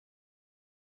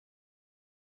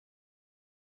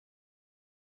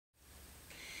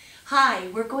Hi,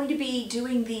 we're going to be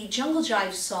doing the Jungle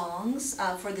Jive songs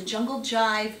for the Jungle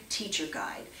Jive Teacher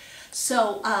Guide.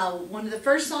 So one of the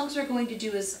first songs we're going to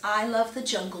do is I Love the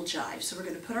Jungle Jive. So we're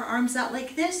going to put our arms out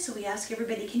like this. So we ask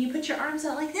everybody, can you put your arms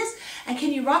out like this? And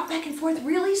can you rock back and forth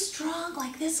really strong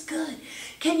like this? Good.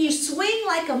 Can you swing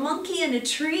like a monkey in a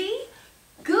tree?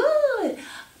 Good.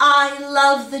 I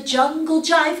love the Jungle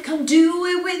Jive, come do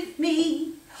it with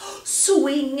me.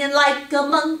 Swinging like a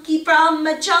monkey from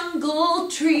a jungle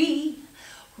tree.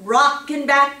 Rocking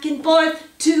back and forth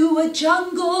to a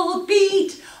jungle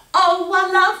beat. Oh,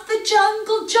 I love the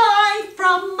Jungle Jive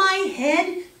from my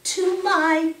head to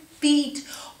my feet.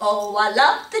 Oh, I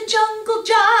love the Jungle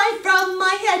Jive from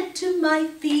my head to my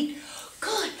feet.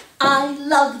 Good. I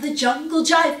love the Jungle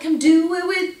Jive, come do it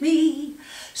with me.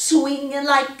 Swinging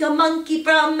like a monkey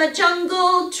from a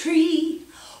jungle tree.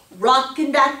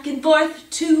 Rocking back and forth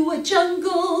to a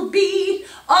jungle beat.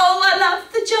 Oh, I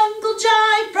love the Jungle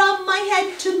Jive from my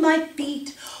head to my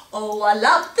feet. Oh, I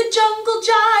love the Jungle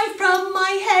Jive from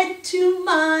my head to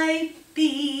my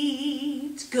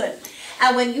feet. Good.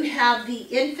 And when you have the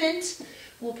infant,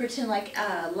 we'll pretend like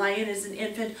Lion is an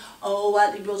infant. Oh,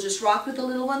 we'll just rock with the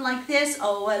little one like this.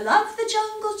 Oh, I love the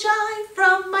Jungle Jive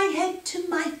from my head to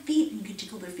my feet. And you can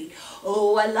tickle their feet.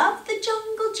 Oh, I love the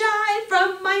Jungle Jive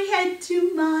from my head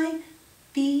to my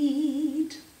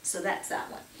feet. So that's that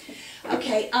one.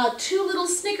 Okay, two little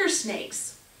snicker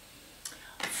snakes.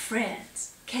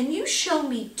 Friends, can you show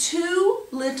me two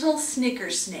little snicker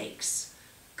snakes?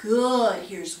 Good.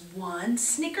 Here's one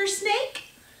snicker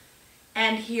snake.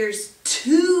 And here's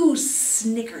two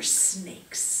snicker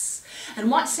snakes. And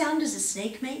what sound does a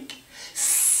snake make?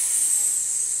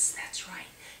 Sss, that's right.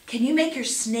 Can you make your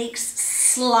snakes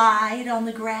slide on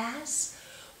the grass?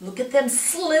 Look at them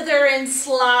slither and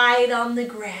slide on the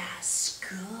grass.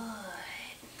 Good.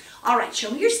 All right, show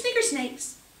me your snicker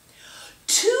snakes.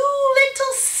 Two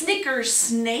little snicker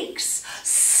snakes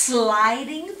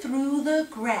sliding through the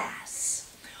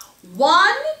grass.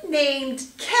 One named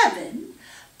Kevin,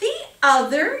 the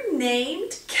other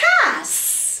named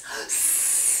Cass.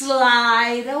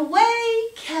 Slide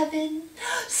away, Kevin.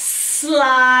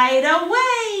 Slide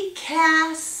away,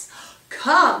 Cass.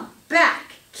 Come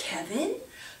back, Kevin.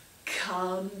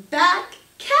 Come back,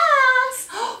 Cass.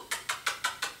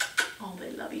 Oh,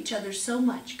 they love each other so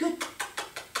much. Good.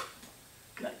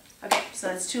 Good. Okay, so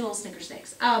that's two little snicker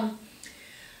snakes.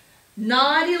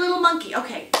 Naughty little monkey.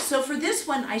 Okay, so for this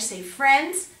one, I say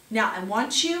friends. Now, I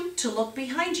want you to look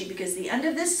behind you because the end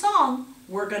of this song,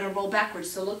 we're going to roll backwards.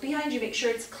 So look behind you, make sure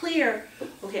it's clear.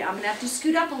 Okay, I'm going to have to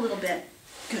scoot up a little bit.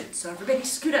 Good, so everybody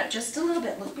scoot up just a little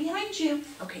bit. Look behind you.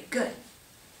 Okay, good.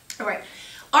 All right,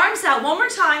 arms out one more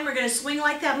time. We're going to swing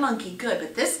like that monkey. Good,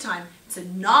 but this time, it's a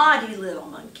naughty little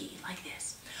monkey, like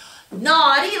this.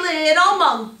 Naughty little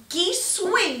monkey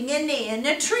swinging in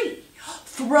a tree.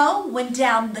 Throwing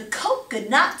down the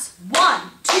coconuts. 1,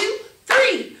 2,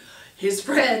 3. His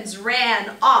friends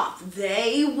ran off,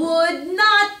 they would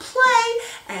not play,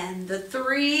 and the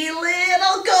three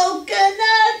little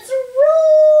coconuts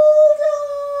rolled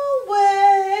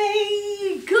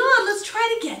away. Good, let's try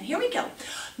it again. Here we go.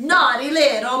 Naughty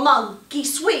little monkey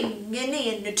swinging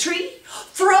in a tree,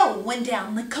 throwing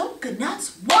down the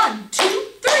coconuts. 1,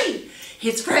 2, 3.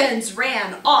 His friends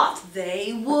ran off,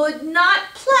 they would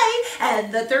not play,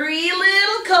 and the three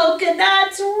little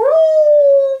coconuts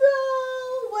rolled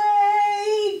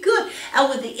away. Good. And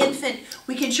with the infant,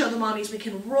 we can show the mommies, we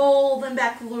can roll them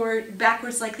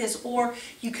backwards like this, or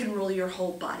you can roll your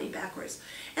whole body backwards.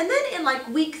 And then in like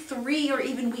week 3 or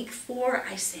even week 4,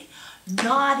 I say,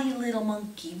 naughty little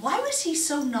monkey. Why was he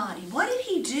so naughty? What did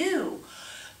he do?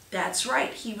 That's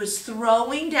right, he was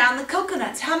throwing down the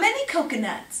coconuts. How many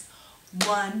coconuts?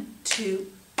 1,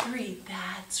 2, 3.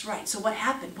 That's right. So what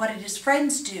happened? What did his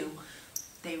friends do?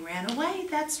 They ran away.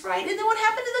 That's right. And then what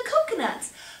happened to the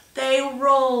coconuts? They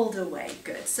rolled away.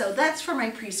 Good. So that's for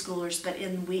my preschoolers, but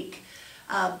in week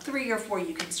 3 or 4,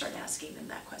 you can start asking them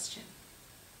that question.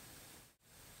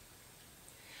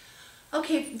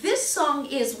 Okay, this song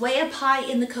is Way Up High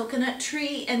in the Coconut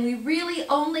Tree, and we really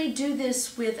only do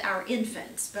this with our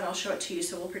infants, but I'll show it to you.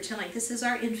 So we'll pretend like this is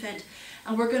our infant,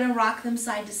 and we're going to rock them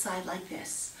side to side like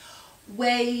this.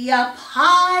 Way up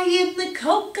high in the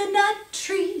coconut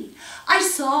tree, I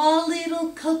saw a little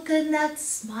coconut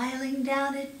smiling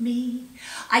down at me.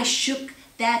 I shook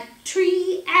that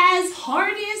tree as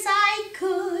hard as I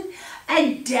could,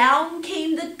 and down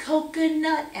came the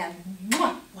coconut, and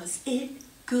what was it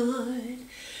good?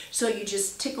 So you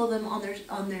just tickle them on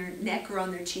their neck or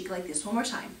on their cheek like this. One more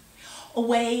time.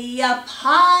 Way up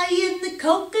high in the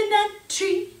coconut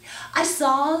tree, I saw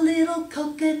saw a little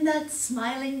coconut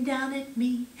smiling down at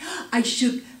me. I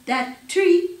shook that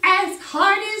tree as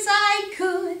hard as I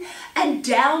could, and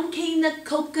down came the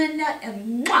coconut,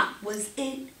 and mwah, was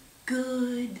it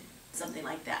good. Something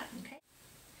like that, okay?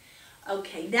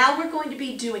 Okay, now we're going to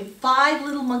be doing 5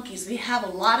 little monkeys. We have a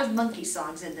lot of monkey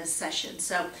songs in this session.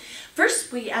 So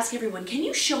first we ask everyone, can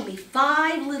you show me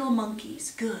 5 little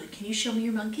monkeys? Good. Can you show me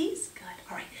your monkeys? Good.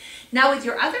 All right. Now with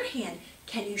your other hand,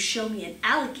 can you show me an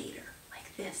alligator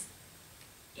like this?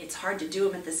 It's hard to do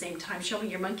them at the same time. Show me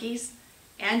your monkeys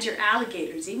and your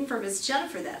alligators. Even for Miss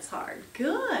Jennifer, that's hard.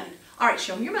 Good. All right,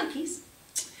 show me your monkeys.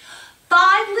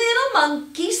 5 little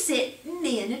monkeys sitting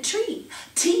in a tree,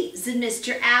 teasing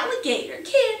Mr. Alligator,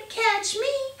 can't catch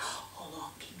me.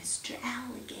 Along came Mr.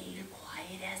 Alligator,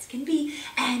 quiet as can be,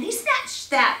 and he snatched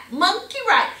that monkey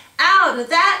right out of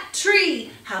that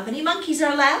tree. How many monkeys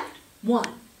are left? 1,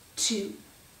 2,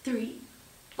 3,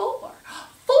 4.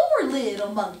 4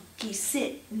 little monkeys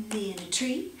sitting in a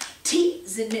tree,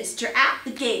 teasing Mr.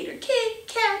 Alligator, can't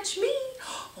catch me.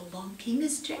 Along came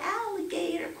Mr.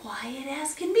 Alligator, quiet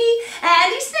as can be,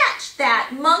 and he snatched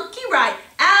that monkey right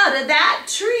out of that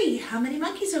tree. How many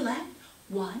monkeys are left?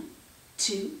 1,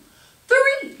 2,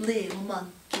 3 little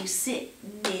monkeys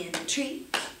sitting in a tree,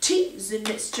 teasing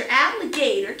Mr.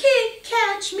 Alligator, can't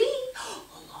catch me.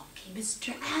 Along came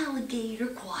Mr. Alligator,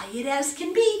 quiet as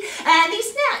can be, and he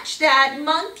snatched that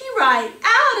monkey right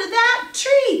out of that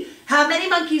tree. How many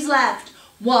monkeys left?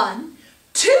 1,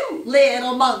 2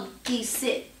 little monkeys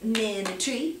sitting in a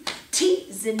tree,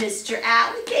 teasing Mr.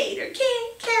 Alligator,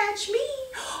 can't catch me.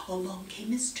 Along came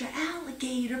Mr.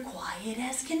 Alligator, quiet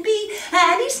as can be,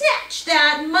 and he snatched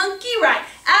that monkey right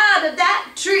out of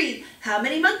that tree. How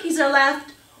many monkeys are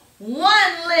left?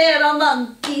 1 little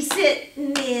monkey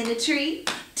sitting in a tree,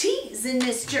 teasing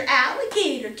Mr.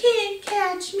 Alligator, can't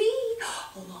catch me.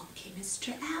 Along came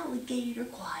Mr. Alligator,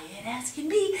 quiet as can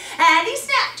be, and he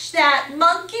snatched that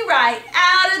monkey right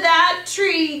out of that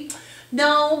tree.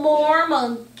 No more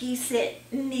monkeys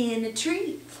sitting in a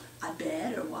tree. I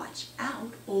better watch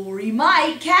out or he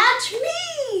might catch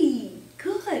me.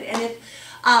 Good. And if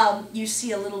you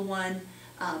see a little one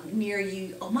near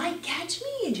you, oh, might catch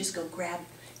me, and just go grab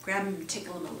him and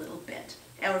tickle him a little bit.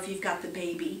 Or if you've got the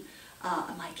baby,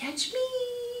 might catch me.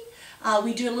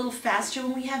 We do it a little faster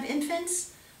when we have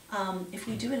infants. If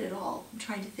we do it at all, I'm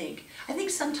trying to think. I think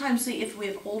sometimes if we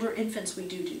have older infants, we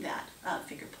do that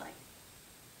finger play.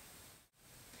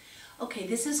 Okay,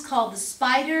 this is called The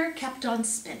Spider Kept on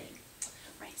Spinning.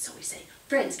 Right, so we say,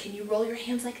 friends, can you roll your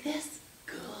hands like this?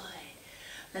 Good.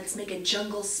 Let's make a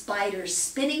jungle spider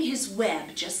spinning his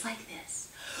web just like this.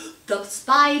 The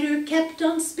spider kept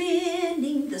on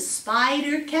spinning, the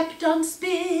spider kept on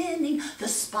spinning, the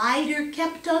spider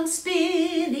kept on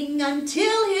spinning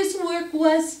until his work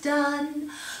was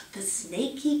done. The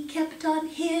snake he kept on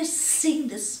hissing,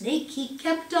 the snake he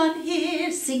kept on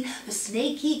hissing, the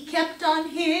snake he kept on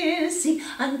hissing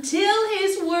until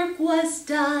his work was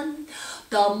done.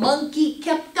 The monkey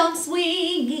kept on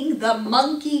swinging, the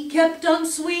monkey kept on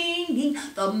swinging,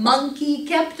 the monkey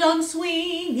kept on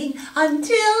swinging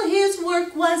until his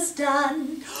work was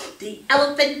done. The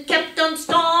elephant kept on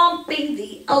stomping,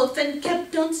 the elephant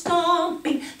kept on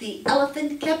stomping, the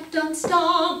elephant kept on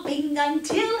stomping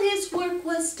until his work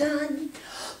was done.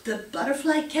 The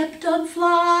butterfly kept on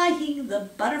flying, the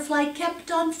butterfly kept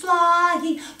on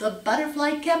flying, the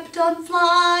butterfly kept on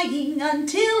flying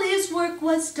until his work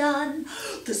was done.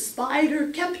 The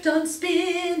spider kept on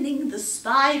spinning, the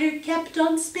spider kept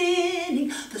on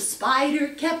spinning, the spider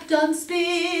kept on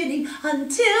spinning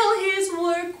until his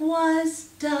work was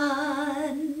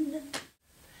done.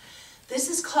 This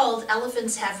is called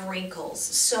Elephants Have Wrinkles.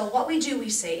 So what we do, we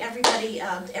say, everybody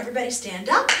stand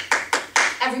up.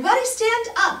 Everybody stand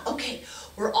up. Okay,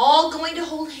 we're all going to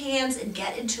hold hands and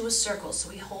get into a circle. So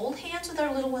we hold hands with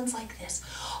our little ones like this.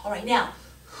 All right, now,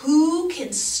 who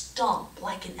can stomp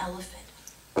like an elephant?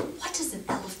 What does an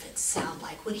elephant sound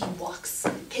like when he walks?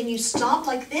 Can you stomp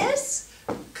like this?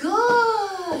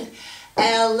 Good.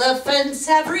 Elephants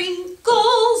have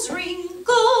wrinkles,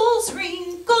 wrinkles,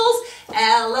 wrinkles.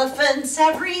 Elephants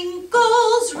have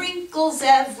wrinkles, wrinkles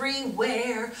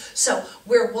everywhere. So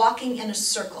we're walking in a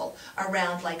circle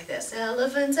around like this.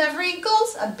 Elephants have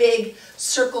wrinkles, a big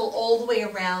circle all the way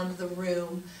around the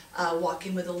room,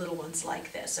 walking with the little ones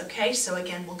like this. Okay, so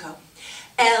again, we'll go.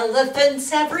 Elephants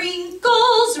have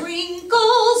wrinkles,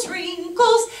 wrinkles,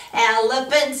 wrinkles.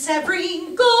 Elephants have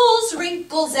wrinkles,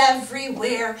 wrinkles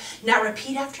everywhere. Now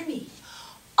repeat after me.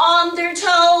 On their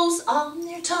toes,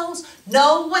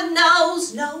 no one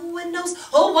knows,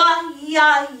 oh why,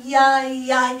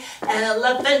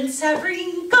 Elephants have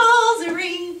wrinkles,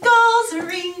 wrinkles,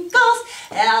 wrinkles.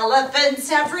 Elephants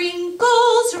have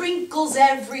wrinkles, wrinkles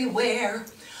everywhere.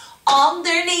 On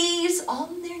their knees,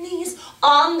 on their knees,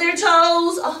 on their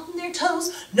toes, on their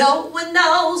toes. No one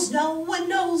knows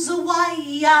why.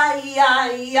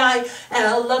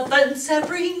 Elephants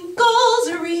have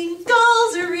wrinkles,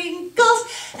 wrinkles, wrinkles.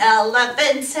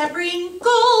 Elephants have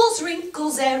wrinkles,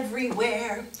 wrinkles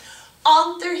everywhere.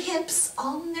 On their hips,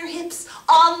 on their hips,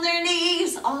 on their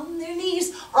knees, on their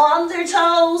knees, on their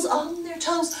toes, on their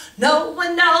toes. No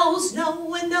one knows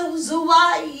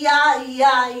why.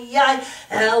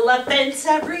 Elephants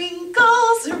have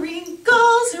wrinkles,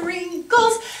 wrinkles,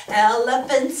 wrinkles.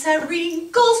 Elephants have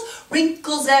wrinkles,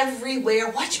 wrinkles everywhere.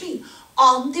 Watch me.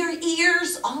 On their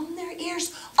ears, on their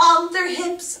ears, on their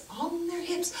hips, on their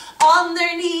hips, on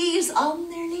their knees, on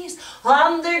their knees,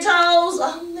 on their toes,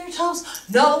 on their toes.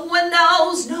 No one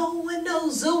knows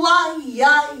why.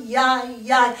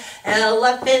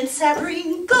 Elephants have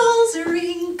wrinkles,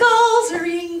 wrinkles,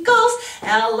 wrinkles.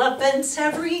 Elephants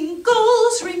have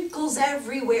wrinkles, wrinkles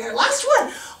everywhere. Last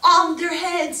one. On their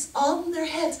heads, on their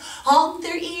heads, on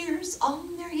their ears,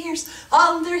 on their ears,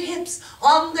 on their hips,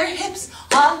 on their hips,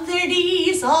 on their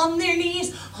knees, on their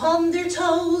knees, on their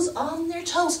toes, on their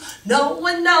toes. No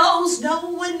one knows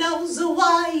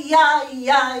why.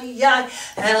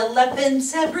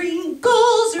 Elephants have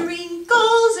wrinkles,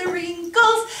 wrinkles,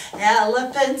 wrinkles.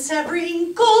 Elephants have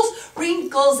wrinkles,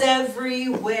 wrinkles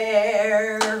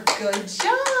everywhere. Good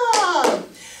job.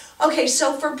 Okay,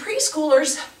 so for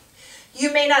preschoolers,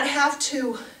 you may not have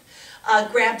to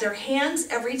grab their hands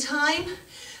every time.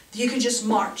 You can just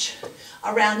march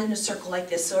around in a circle like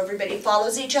this so everybody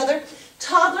follows each other.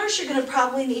 Toddlers, you're going to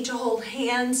probably need to hold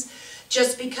hands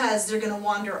just because they're going to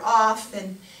wander off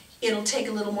and it'll take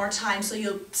a little more time, so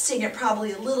you'll sing it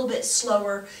probably a little bit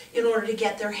slower in order to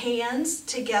get their hands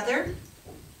together.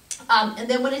 And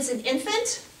then when it's an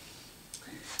infant,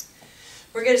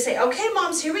 we're going to say, okay,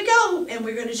 moms, here we go. And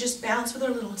we're going to just bounce with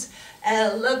our little ones.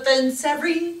 Elephants have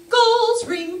wrinkles,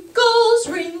 wrinkles,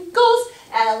 wrinkles.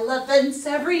 Elephants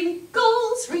have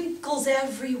wrinkles, wrinkles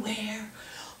everywhere.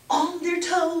 On their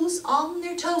toes, on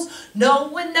their toes. No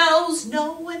one knows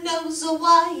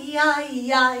why.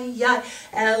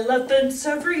 Elephants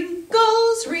have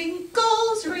wrinkles,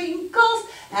 wrinkles, wrinkles.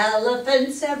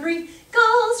 Elephants have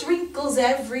wrinkles, wrinkles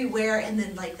everywhere. And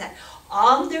then like that.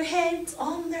 On their heads,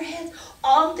 on their heads,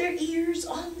 on their ears,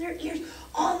 on their ears,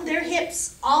 on their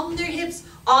hips, on their hips,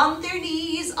 on their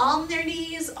knees, on their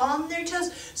knees, on their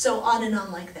toes. So on and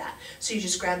on like that. So you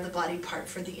just grab the body part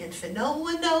for the infant. No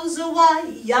one knows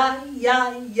why.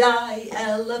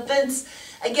 Elephants.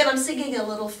 Again, I'm singing a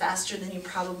little faster than you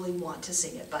probably want to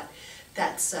sing it, but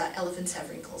that's elephants have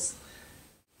wrinkles.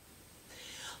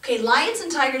 Okay, lions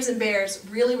and tigers and bears,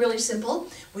 really, really simple.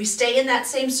 We stay in that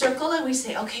same circle and we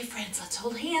say, okay, friends, let's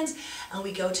hold hands. And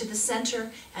we go to the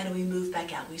center and we move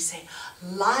back out. We say,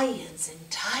 lions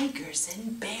and tigers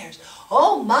and bears,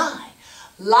 oh my.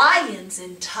 Lions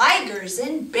and tigers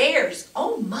and bears,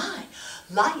 oh my.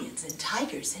 Lions and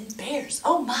tigers and bears,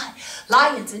 oh my.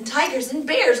 Lions and tigers and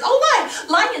bears, oh my.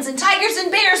 Lions and tigers and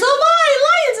bears, oh my.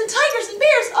 Lions and tigers and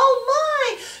bears, oh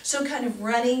my. So kind of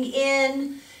running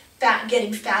in,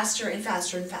 getting faster and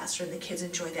faster and faster, and the kids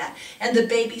enjoy that. And the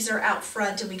babies are out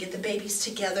front, and we get the babies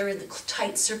together in the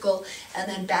tight circle, and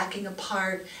then backing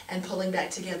apart and pulling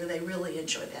back together. They really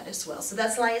enjoy that as well. So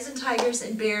that's lions and tigers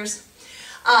and bears.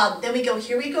 Then we go,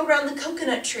 here we go around the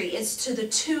coconut tree. It's to the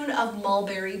tune of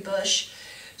Mulberry Bush.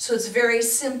 So it's very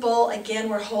simple. Again,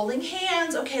 we're holding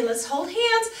hands. Okay, let's hold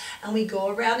hands. And we go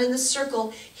around in the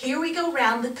circle. Here we go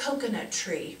around the coconut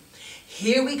tree.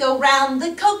 Here we go round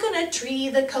the coconut tree,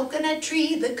 the coconut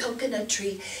tree, the coconut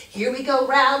tree. Here we go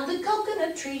round the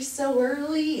coconut tree so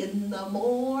early in the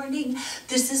morning.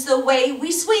 This is the way we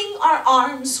swing our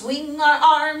arms, swing our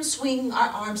arms, swing our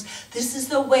arms. This is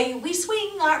the way we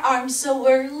swing our arms so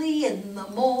early in the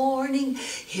morning.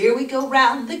 Here we go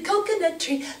round the coconut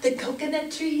tree, the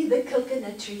coconut tree, the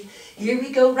coconut tree. Here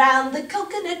we go round the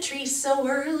coconut tree so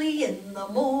early in the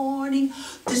morning.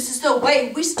 This is the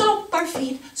way we stomp our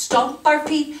feet, stomp our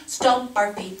feet, stomp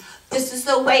our feet. This is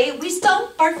the way we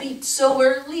stomp our feet so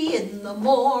early in the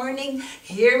morning.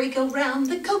 Here we go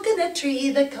round the coconut tree,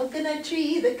 the coconut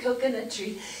tree, the coconut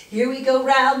tree. Here we go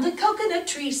round the coconut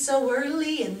tree so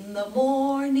early in the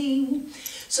morning.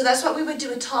 So that's what we would do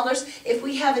with toddlers. If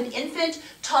we have an infant,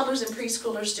 toddlers and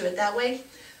preschoolers do it that way.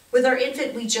 With our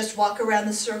infant, we just walk around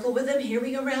the circle with them. Here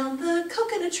we go round the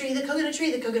coconut tree, the coconut tree,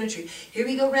 the coconut tree. Here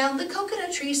we go round the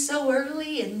coconut tree so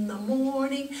early in the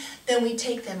morning. Then we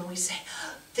take them and we say,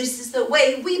 This is the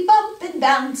way we bump and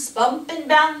bounce, bump and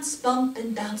bounce, bump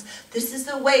and bounce. This is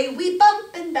the way we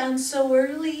bump and bounce so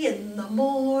early in the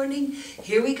morning.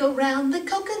 Here we go round the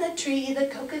coconut tree, the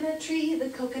coconut tree, the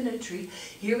coconut tree.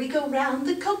 Here we go round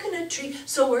the coconut tree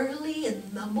so early in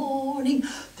the morning.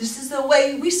 This is the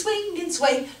way we swing and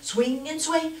sway, swing and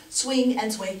sway, swing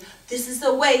and sway. This is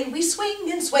the way we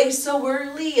swing and sway so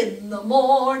early in the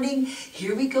morning.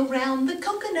 Here we go round the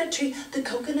coconut tree, the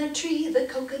coconut tree, the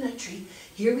coconut tree.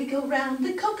 Here we go round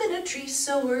the coconut tree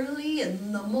so early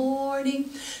in the morning.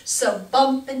 So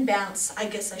bump and bounce. I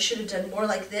guess I should have done more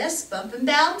like this. Bump and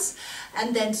bounce.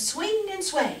 And then swing and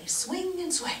sway, swing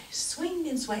and sway, swing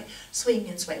and sway, swing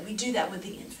and sway. We do that with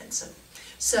the infants.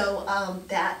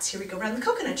 That's, here we go around the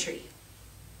coconut tree.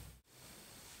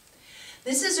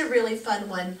 This is a really fun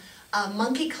one.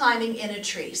 Monkey climbing in a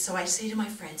tree. So I say to my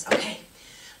friends, okay,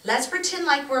 let's pretend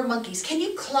like we're monkeys. Can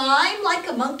you climb like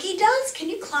a monkey does? Can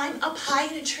you climb up high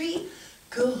in a tree?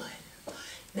 Good.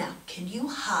 Now, can you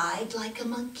hide like a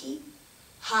monkey?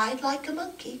 Hide like a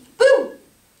monkey. Boo!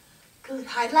 Good.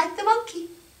 Hide like the monkey.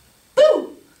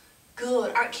 Boo! Good.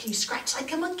 All right, can you scratch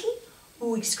like a monkey?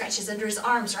 Ooh, he scratches under his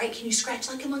arms, right? Can you scratch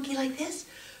like a monkey like this?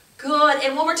 Good.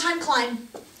 And one more time, climb.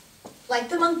 Like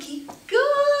the monkey.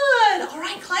 Good. All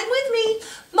right, climb with me.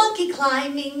 Monkey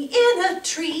climbing in a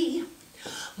tree.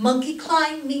 Monkey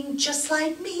climbing just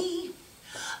like me.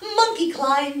 Monkey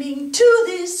climbing to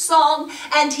this song.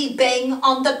 And he bang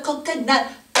on the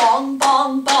coconut. Bong,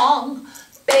 bong, bong.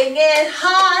 Bang it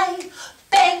high.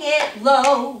 Bang it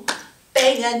low.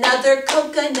 Bang another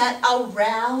coconut.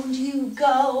 Around you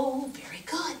go. Very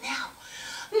good. Now,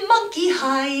 monkey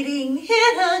hiding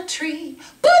in a tree.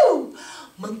 Boo!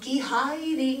 Monkey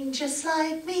hiding just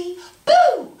like me.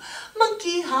 Boo!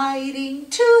 Monkey hiding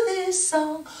to this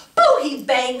song. Boo! He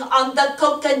bang on the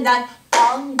coconut.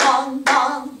 Bong, bong,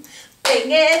 bong. Bang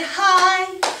it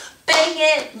high. Bang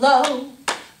it low.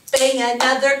 Bang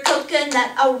another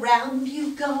coconut. Around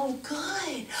you go.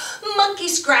 Good. Monkey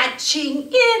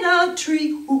scratching in a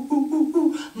tree. Ooh, ooh, ooh,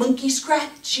 ooh. Monkey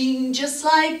scratching just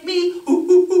like me. Ooh,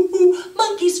 ooh, ooh, ooh.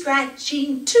 Monkey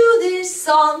scratching to this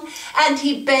song. And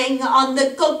he bang on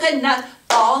the coconut.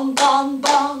 Bong, bong,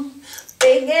 bong.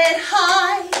 Bang it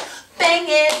high. Bang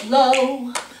it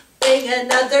low. Bang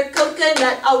another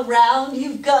coconut. Around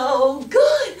you go.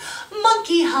 Good.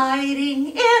 Monkey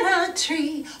hiding in a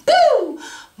tree. Boo!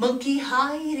 Monkey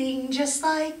hiding just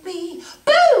like me.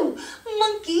 Boo!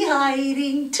 Monkey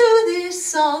hiding to this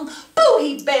song. Boo!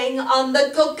 He bang on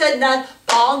the coconut.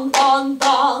 Bong, bong,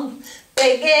 bong.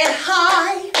 Bang it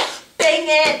high. Bang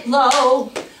it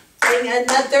low. Bang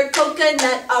another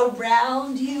coconut.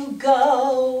 Around you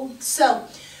go. So,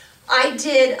 I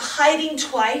did hiding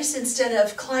twice instead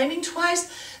of climbing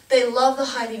twice. They love the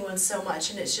hiding one so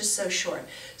much, and it's just so short.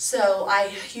 So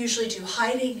I usually do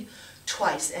hiding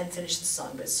twice and finish the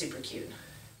song, but it's super cute.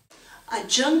 A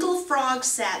jungle frog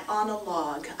sat on a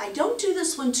log. I don't do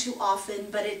this one too often,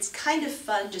 but it's kind of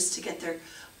fun just to get their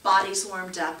bodies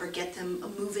warmed up or get them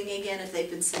moving again if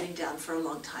they've been sitting down for a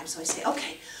long time. So I say,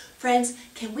 okay, friends,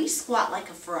 can we squat like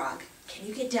a frog? Can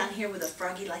you get down here with a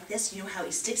froggy like this? You know how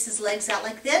he sticks his legs out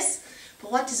like this? But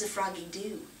what does a froggy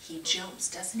do? He jumps,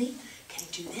 doesn't he? Can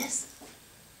he do this?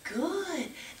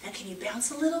 Good. Now can you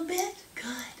bounce a little bit?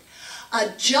 Good. A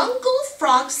jungle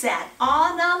frog sat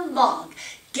on a log,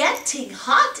 getting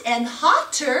hot and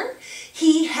hotter.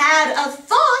 He had a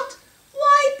thought,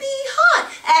 why be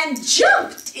hot? And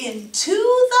jumped into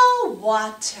the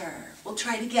water. We'll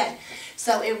try it again.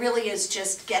 So it really is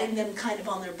just getting them kind of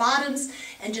on their bottoms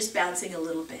and just bouncing a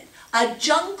little bit. A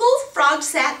jungle frog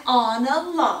sat on a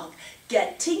log,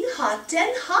 getting hot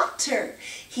and hotter.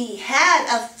 He had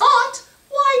a thought,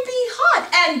 why be hot?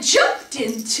 And jumped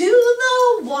into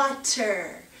the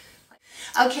water.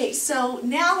 Okay, so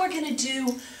now we're going to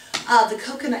do the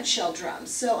coconut shell drum.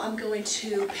 So I'm going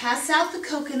to pass out the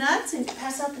coconuts and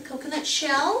pass out the coconut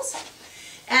shells.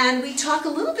 And we talk a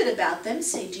little bit about them.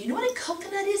 Say, do you know what a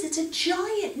coconut is? It's a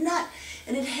giant nut,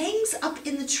 and it hangs up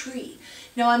in the tree.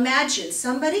 Now imagine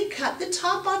somebody cut the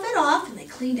top of it off and they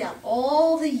cleaned out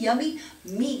all the yummy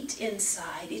meat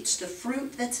inside. It's the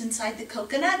fruit that's inside the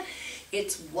coconut.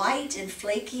 It's white and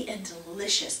flaky and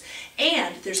delicious.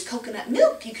 And there's coconut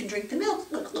milk. You can drink the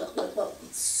milk. Look, look, look, look.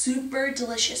 It's super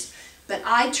delicious. But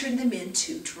I turn them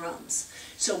into drums.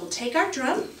 So we'll take our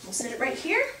drum. We'll set it right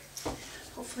here.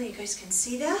 Hopefully you guys can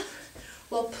see that.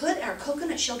 We'll put our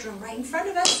coconut shell drum right in front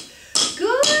of us.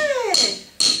 Good.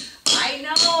 I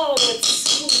know. It's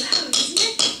so loud, isn't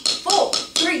it? 4,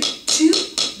 3,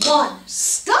 2, 1.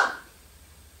 Stop.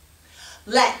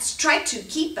 Let's try to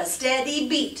keep a steady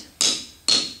beat.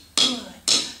 Good.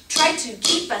 Try to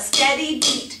keep a steady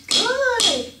beat.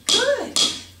 Good, good.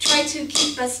 Try to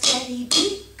keep a steady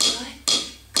beat. Good,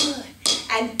 good.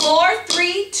 And 4,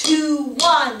 3, 2,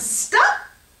 1, stop.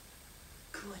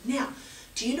 Good. Now,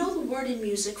 do you know the word in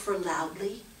music for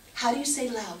loudly? How do you say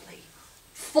loudly?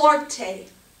 Forte.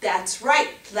 That's right.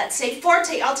 Let's say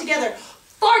forte all together.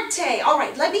 Forte. All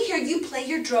right, let me hear you play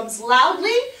your drums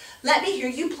loudly. Let me hear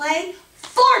you play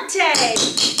forte. Good.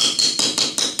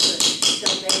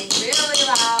 Still playing really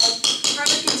loud.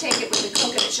 Herman can take it with the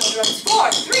coconut shell drums.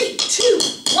 4, 3, 2,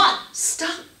 1,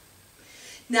 stop.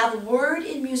 Now the word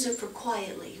in music for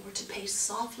quietly, or to play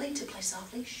softly,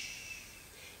 shh,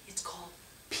 it's called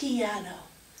piano.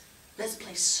 Let's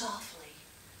play softly.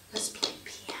 Let's play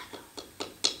piano.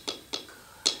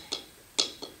 Good.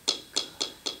 Good.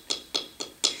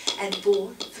 And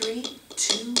 4, 3,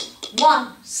 2,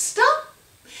 1, stop.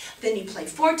 Then you play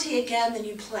forte again, then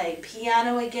you play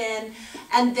piano again,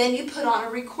 and then you put on a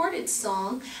recorded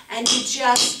song, and you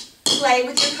just play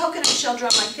with your coconut shell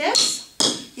drum like this.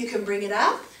 You can bring it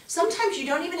up. Sometimes you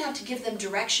don't even have to give them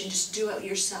direction, just do it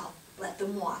yourself. Let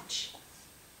them watch.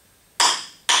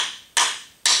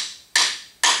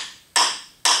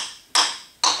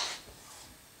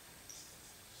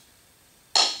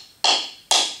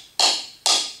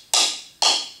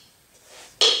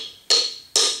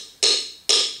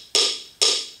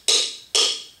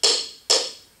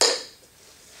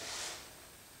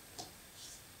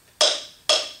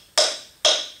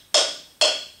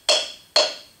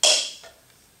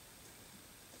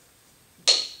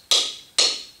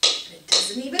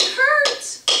 Doesn't even hurt.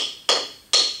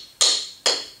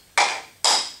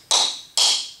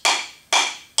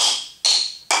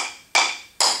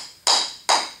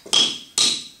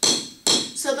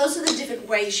 So those are the different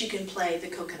ways you can play the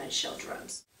coconut shell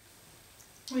drums.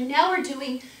 Right now we're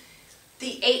doing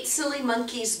the 8 Silly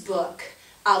Monkeys book.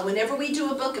 Whenever we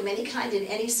do a book of any kind in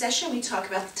any session, we talk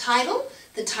about the title.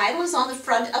 The title is on the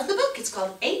front of the book. It's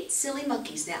called 8 Silly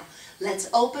Monkeys. Now, let's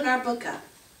open our book up.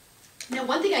 Now,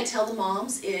 one thing I tell the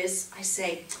moms is, I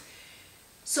say,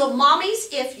 so mommies,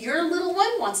 if your little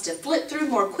one wants to flip through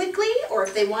more quickly, or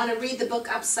if they want to read the book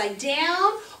upside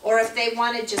down, or if they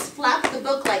want to just flap the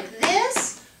book like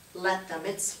this, let them.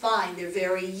 It's fine. They're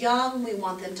very young. We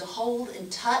want them to hold and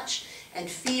touch and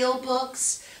feel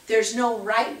books. There's no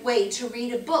right way to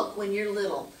read a book when you're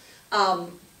little.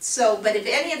 But if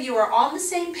any of you are on the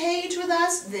same page with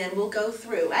us, then we'll go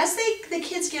through. As the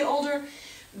kids get older,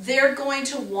 they're going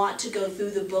to want to go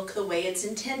through the book the way it's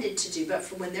intended to do. But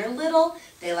for when they're little,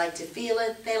 they like to feel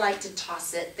it, they like to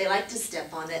toss it, they like to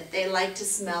step on it, they like to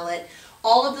smell it.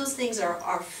 All of those things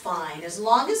are fine as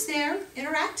long as they're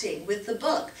interacting with the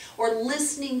book or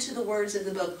listening to the words of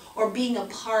the book or being a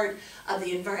part of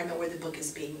the environment where the book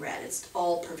is being read. It's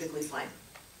all perfectly fine.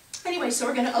 Anyway, so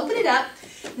we're going to open it up.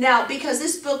 Now, because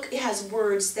this book has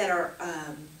words that are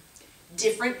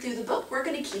different through the book, we're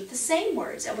going to keep the same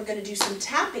words, and we're going to do some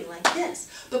tapping like this.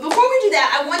 But before we do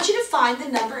that, I want you to find the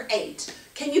number 8.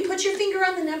 Can you put your finger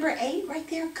on the number 8 right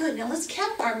there? Good. Now let's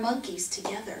count our monkeys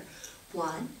together.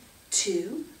 1,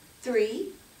 2, 3,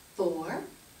 4,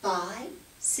 5,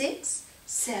 6,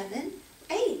 7,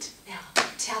 8. Now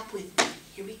tap with me.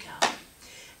 Here we go.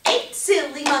 8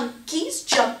 silly monkeys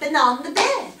jumping on the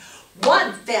bed.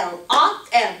 One fell off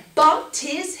and bumped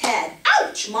his head.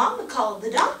 Ouch! Mama called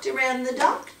the doctor and the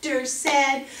doctor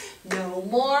said, no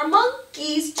more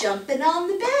monkeys jumping on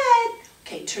the bed.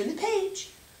 Okay, turn the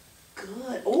page.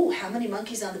 Good. Oh, how many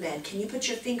monkeys on the bed? Can you put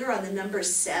your finger on the number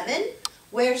 7?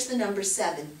 Where's the number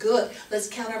 7? Good. Let's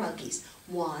count our monkeys.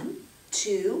 1,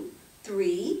 2,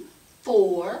 3,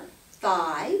 4,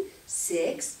 5,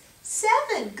 6,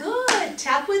 7. Good.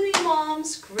 Tap with me,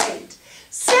 moms. Great.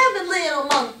 7 little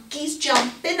monkeys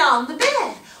jumping on the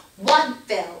bed. One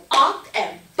fell off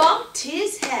and bumped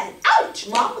his head. Ouch!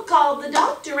 Mama called the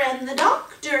doctor and the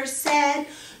doctor said,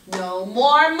 no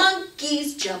more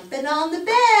monkeys jumping on the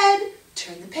bed.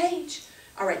 Turn the page.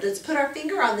 All right, let's put our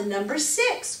finger on the number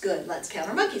 6. Good. Let's count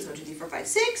our monkeys. 1, 2, 3, 4, 5,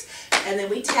 6. And then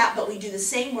we tap, but we do the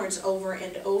same words over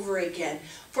and over again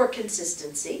for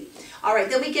consistency. All right,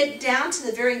 then we get down to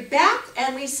the very back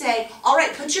and we say, all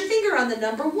right, put your finger on the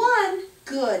number 1.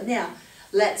 Good. Now,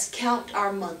 let's count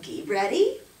our monkey.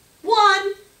 Ready?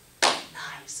 1.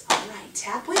 Nice. All right,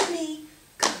 tap with me.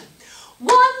 Good. 1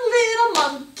 little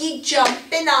monkey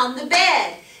jumping on the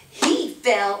bed. He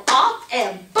fell off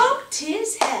and bumped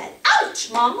his head.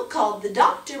 Ouch! Mama called the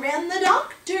doctor and the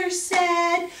doctor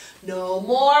said, no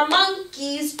more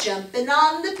monkeys jumping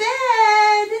on the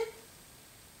bed.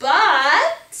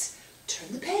 But,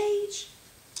 turn the page.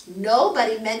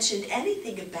 Nobody mentioned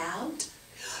anything about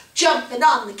jumping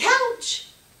on the couch.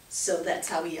 So that's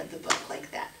how we end the book,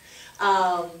 like that.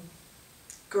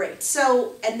 Great.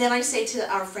 So, and then I say to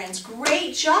our friends,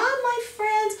 great job, my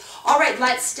friends. All right,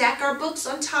 let's stack our books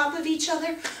on top of each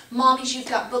other. Mommies, you've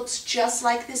got books just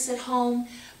like this at home.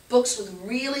 Books with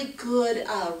really good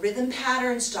rhythm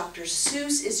patterns. Dr.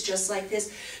 Seuss is just like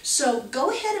this. So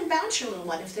go ahead and bounce your little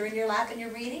one if they're in your lap and you're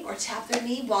reading, or tap their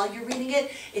knee while you're reading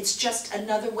it. It's just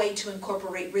another way to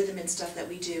incorporate rhythm and stuff that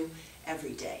we do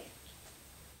every day.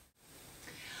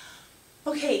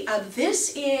 Okay,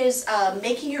 this is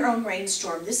making your own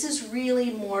rainstorm. This is really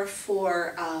more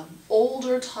for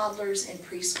older toddlers and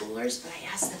preschoolers, but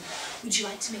I asked them, would you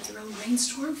like to make your own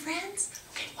rainstorm, friends?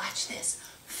 Okay, watch this.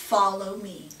 Follow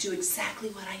me. Do exactly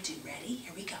what I do. Ready?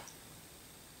 Here we go.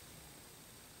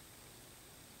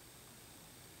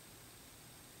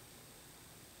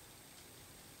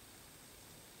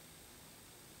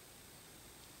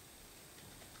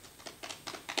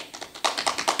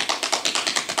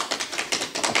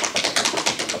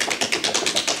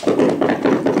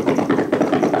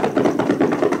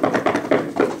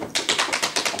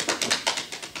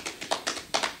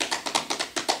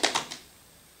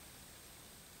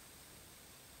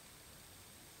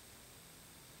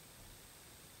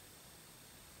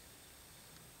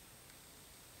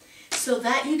 So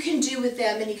that you can do with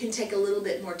them, and you can take a little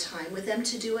bit more time with them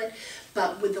to do it,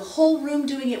 but with the whole room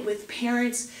doing it with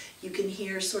parents, you can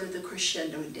hear sort of the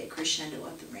crescendo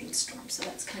of the rainstorm, so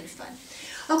that's kind of fun.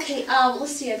 Okay,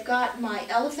 let's see, I've got my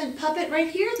elephant puppet right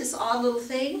here, this odd little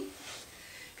thing.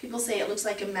 People say it looks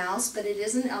like a mouse, but it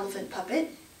is an elephant puppet.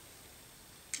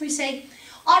 We say,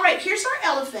 all right, here's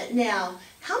our elephant. Now,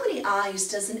 how many eyes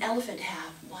does an elephant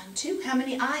have? 1, 2. How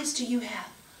many eyes do you have?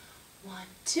 1,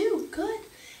 2. Good.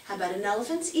 How about an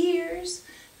elephant's ears?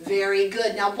 Very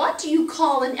good. Now, what do you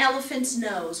call an elephant's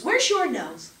nose? Where's your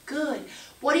nose? Good.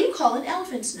 What do you call an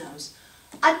elephant's nose?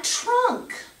 A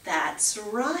trunk. That's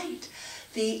right.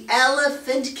 The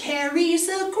elephant carries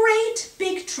a great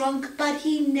big trunk, but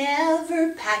he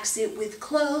never packs it with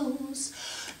clothes.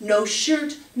 No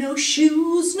shirt, no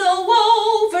shoes,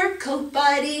 no overcoat,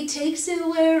 but he takes it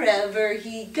wherever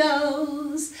he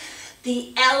goes.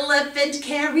 The elephant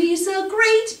carries a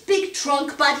great big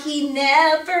trunk, but he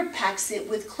never packs it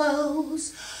with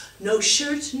clothes. No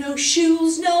shirt, no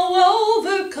shoes, no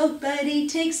overcoat, but he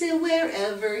takes it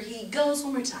wherever he goes.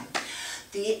 One more time.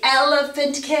 The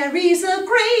elephant carries a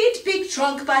great big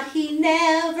trunk, but he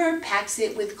never packs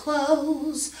it with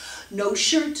clothes. No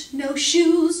shirt, no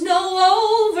shoes,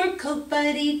 no overcoat,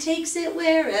 but he takes it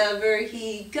wherever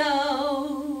he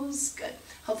goes. Good.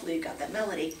 Hopefully you got that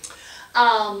melody.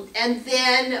 And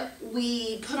then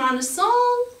we put on a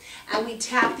song and we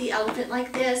tap the elephant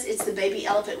like this. It's the baby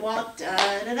elephant walk. Da,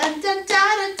 da, da, da,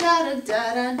 da, da, da,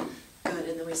 da, da. Good.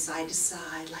 And then we side to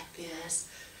side like this.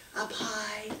 Up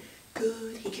high.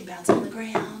 Good. He can bounce on the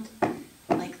ground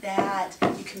like that.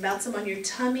 You can bounce him on your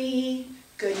tummy.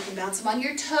 Good. You can bounce him on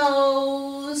your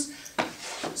toes.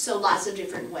 So lots of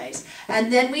different ways.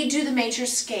 And then we do the major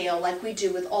scale like we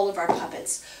do with all of our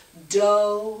puppets.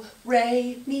 Do,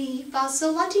 re, mi, fa,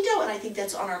 sol, la, ti, do. And I think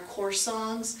that's on our core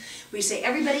songs. We say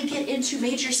everybody get into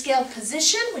major scale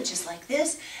position, which is like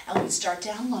this. And we start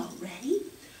down low. Ready?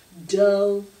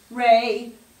 Do,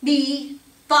 re, mi,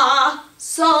 fa,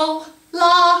 sol,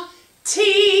 la,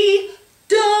 ti,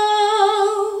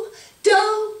 do.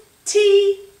 Do,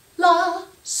 ti, la,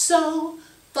 so,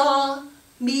 fa,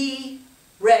 mi,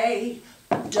 re,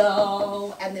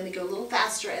 do, and then we go a little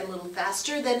faster and a little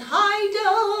faster, then high do,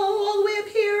 all the way up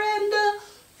here,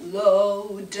 and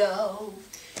low do.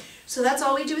 So that's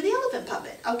all we do with the elephant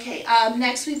puppet. Okay,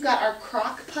 next we've got our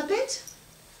croc puppet.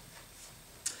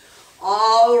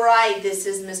 All right, this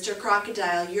is Mr.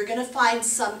 Crocodile. You're going to find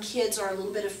some kids are a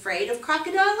little bit afraid of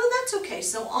crocodile, and that's okay.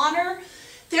 So honor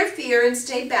their fear and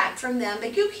stay back from them.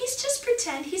 But he's just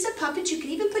pretend. He's a puppet. You can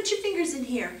even put your fingers in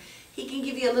here. He can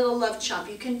give you a little love chomp.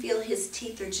 You can feel his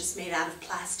teeth are just made out of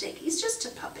plastic. He's just a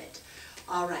puppet.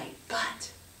 All right,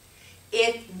 but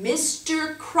if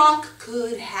Mr. Croc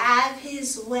could have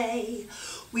his way,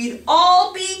 we'd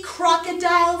all be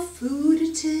crocodile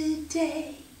food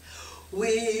today.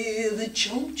 With a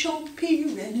chomp chomp here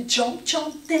and a chomp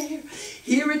chomp there,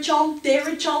 here a chomp, there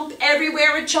a chomp,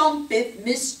 everywhere a chomp. If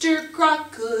Mr.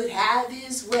 Croc could have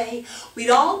his way, we'd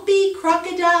all be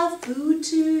crocodile food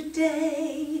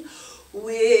today.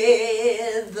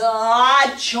 With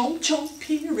a chomp chomp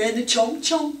here and a chomp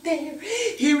chomp there,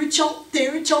 here a chomp,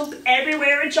 there a chomp,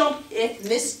 everywhere a chomp. If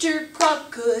Mr.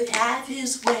 Croc could have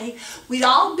his way, we'd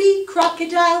all be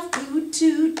crocodile food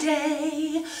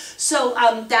today. So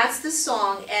that's the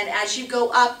song, and as you go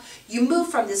up, you move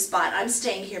from this spot. I'm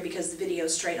staying here because the video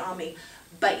is straight on me.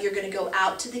 but you're going to go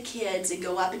out to the kids and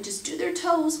go up and just do their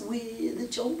toes with a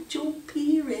jump, jump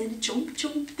here and a jump,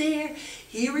 jump there.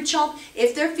 Here a chomp.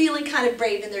 If they're feeling kind of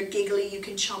brave and they're giggly, you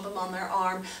can chomp them on their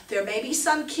arm. There may be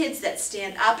some kids that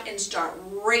stand up and start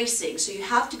racing, so you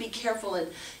have to be careful and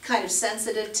kind of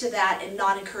sensitive to that and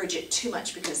not encourage it too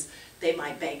much because they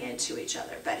might bang into each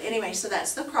other. But anyway, so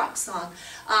that's the croc song.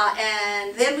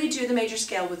 And then we do the major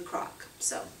scale with croc.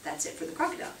 So that's it for the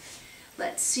crocodile.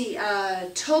 Let's see,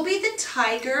 Toby the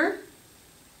Tiger.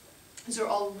 These are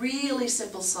all really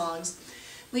simple songs.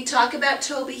 We talk about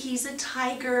Toby, he's a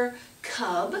tiger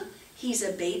cub. He's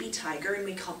a baby tiger, and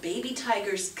we call baby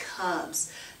tigers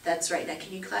cubs. That's right. Now,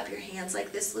 can you clap your hands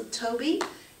like this with Toby?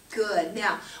 Good.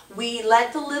 Now, we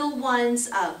let the little ones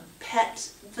pet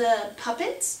the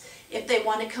puppets. If they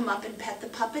want to come up and pet the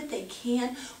puppet, they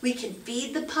can. We can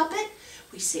feed the puppet.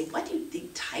 We say, what do you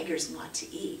think tigers want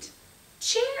to eat?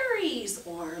 Cherries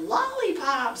or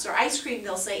lollipops or ice cream.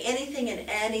 They'll say anything and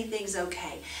anything's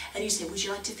okay. And you say, would you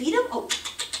like to feed them? Oh,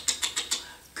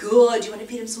 good. Do you want to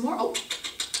feed them some more? Oh,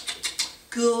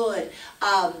 good.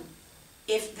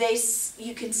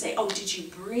 You can say, oh, did you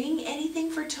bring anything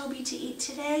for Toby to eat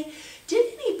today?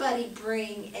 Did anybody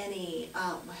bring any,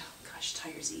 well, gosh,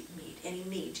 tigers eat meat, any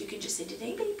meat? You can just say, did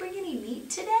anybody bring any meat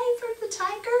today for the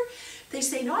tiger? They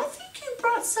say, no, I think you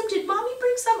brought some. Did Mommy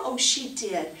bring some? Oh, she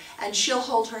did. And she'll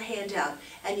hold her hand out.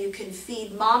 And you can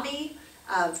feed Mommy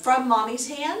from Mommy's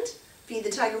hand, feed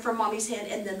the tiger from Mommy's hand,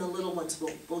 and then the little ones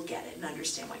will get it and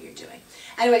understand what you're doing.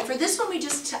 Anyway, for this one, we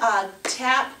just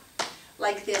tap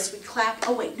like this. We clap.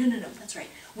 Oh, wait, no, that's right.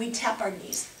 We tap our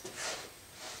knees.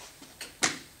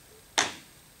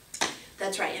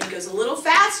 That's right, and it goes a little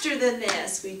faster than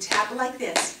this. We tap like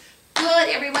this. Good,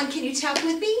 everyone, can you tap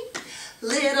with me?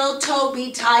 Little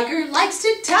Toby Tiger likes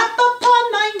to tap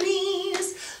upon my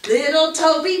knees. Little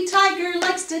Toby Tiger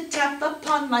likes to tap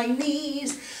upon my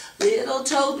knees. Little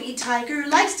Toby Tiger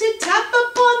likes to tap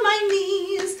upon my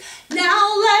knees.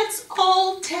 Now let's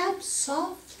all tap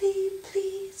softly,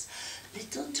 please.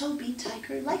 Little Toby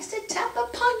Tiger likes to tap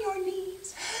upon your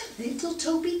knees. Little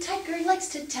Toby Tiger likes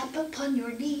to tap upon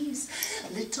your knees.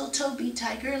 Little Toby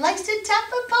Tiger likes to tap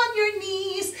upon your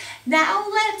knees. Now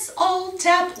let's all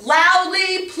tap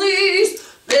loudly, please.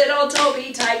 Little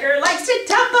Toby Tiger likes to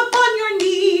tap upon your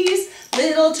knees.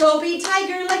 Little Toby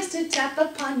Tiger likes to tap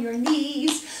upon your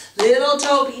knees. Little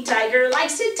Toby Tiger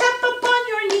likes to tap upon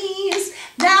your knees.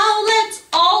 Now let's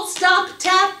all stop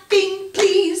tapping,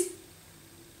 please.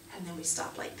 And then we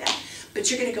stop like that.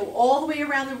 But you're going to go all the way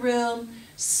around the room,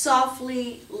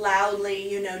 softly,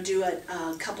 loudly, you know, do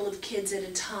a couple of kids at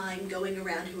a time, going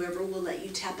around, whoever will let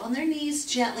you tap on their knees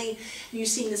gently, and you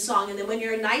sing the song. And then when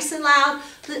you're nice and loud,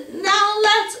 now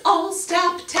let's all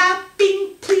stop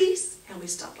tapping, please. And we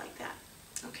stop like that.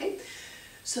 Okay?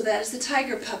 So that is the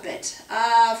tiger puppet.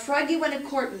 Froggy went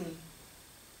a-courtin'.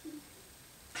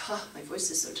 Oh, my voice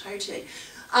is so tired today.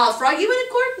 Froggy went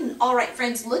a-courtin'. All right,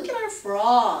 friends, look at our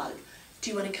frog. Do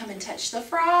you want to come and touch the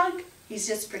frog? He's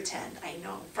just pretend. I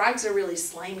know. Frogs are really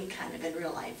slimy kind of in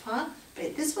real life, huh?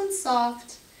 But this one's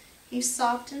soft. He's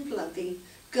soft and fluffy.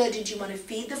 Good. Did you want to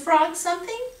feed the frog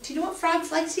something? Do you know what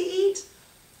frogs like to eat?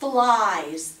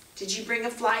 Flies. Did you bring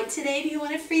a fly today? Do you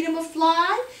want to feed him a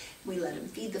fly? We let him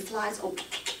feed the flies. Oh,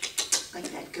 like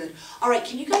that. Good. All right.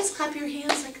 Can you guys clap your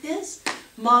hands like this?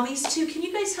 Mommies too. Can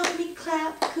you guys help me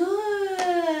clap?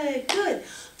 Good. Good.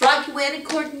 Froggy went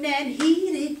a-courtin' and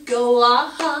he did go,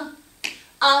 uh-huh,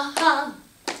 uh-huh.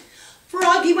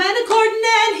 Froggy went a-courtin'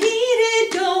 and he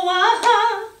did go,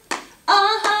 uh-huh,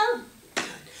 uh-huh. Good.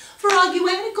 Froggy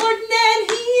went a-courtin' and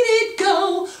he did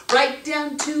go right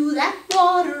down to that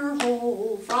water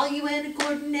hole. Froggy went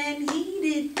a-courtin' and he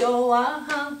did go,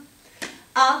 uh-huh,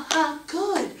 uh-huh.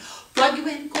 Good. Froggy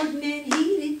went a-courtin' and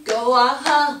he did go,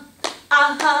 uh-huh,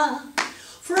 uh-huh.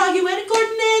 Froggy went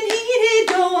a-courtin' and he did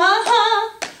go, uh-huh,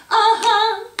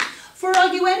 uh-huh.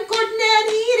 Froggy went a-courtin' and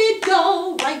he did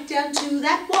go right down to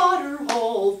that water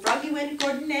hole. Froggy went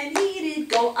a-courtin' and he did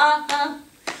go, uh-huh,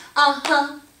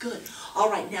 uh-huh. Good. All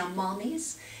right, now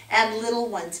mommies and little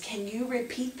ones, can you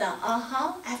repeat the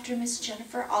uh-huh after Miss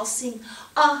Jennifer? I'll sing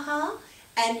uh-huh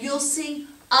and you'll sing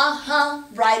uh-huh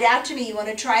right after me. You want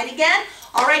to try it again?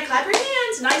 All right, clap your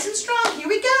hands, nice and strong. Here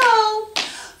we go.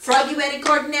 Froggy went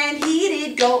a-courtin' and he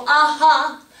did go,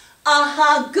 uh-huh,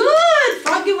 uh-huh. Good.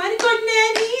 Froggy went a-courtin'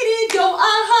 and he did go,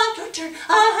 uh-huh. Your turn.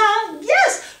 Uh-huh.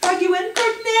 Yes. Froggy went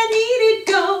a-courtin' and he did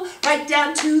go right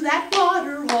down to that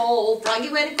water hole. Froggy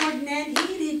went a-courtin' and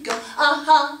he did go,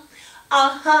 uh-huh,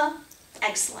 uh-huh.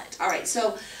 Excellent. All right,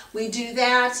 so we do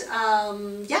that.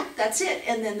 Yeah, that's it.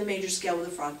 And then the major scale with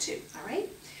the frog too. All right.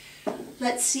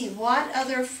 Let's see, what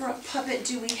other puppet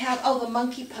do we have? Oh, the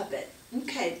monkey puppet.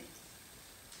 Okay.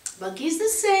 Monkey's the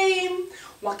same.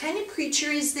 What kind of creature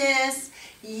is this?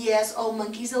 Yes, oh,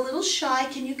 monkey's a little shy.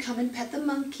 Can you come and pet the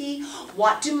monkey?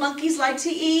 What do monkeys like to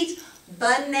eat?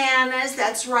 Bananas.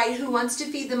 That's right. Who wants to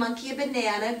feed the monkey a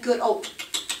banana? Good. Oh,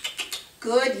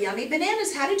 good. Yummy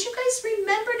bananas. How did you guys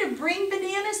remember to bring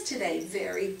bananas today?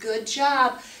 Very good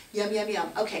job. Yum, yum, yum.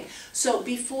 Okay, so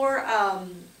before oh,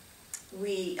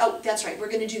 that's right. We're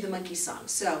going to do the monkey song.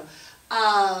 So,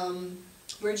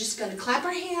 we're just going to clap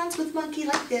our hands with monkey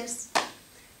like this.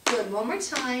 Good. One more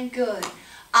time. Good.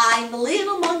 I'm a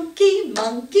little monkey,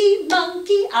 monkey,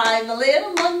 monkey. I'm a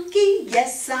little monkey.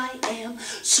 Yes, I am.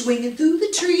 Swinging through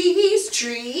the trees,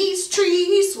 trees,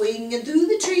 trees. Swinging through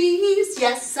the trees.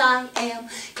 Yes, I am.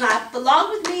 Clap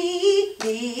along with me,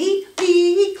 me,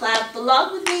 me. Clap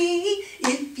along with me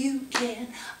if you can.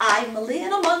 I'm a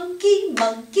little monkey,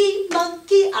 monkey,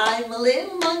 monkey. I'm a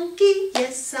little monkey.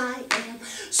 Yes, I am.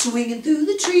 Swinging through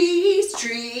the trees,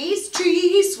 trees,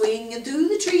 trees. Swinging through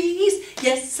the trees.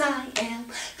 Yes, I am.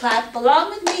 Clap along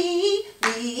with me,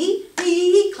 me,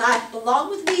 me. Clap along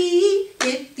with me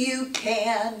if you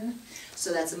can.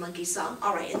 So that's a monkey song.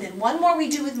 All right, and then one more we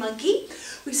do with monkey.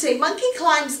 We say monkey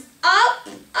climbs up,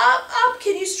 up, up.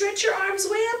 Can you stretch your arms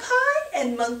way up high?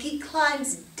 And monkey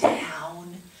climbs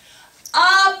down,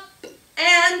 up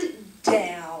and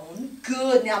down.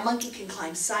 Good. Now monkey can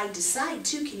climb side to side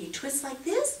too. Can you twist like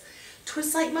this?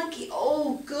 Twist like monkey.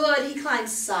 Oh, good. He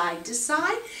climbs side to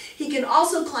side. He can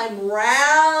also climb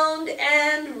round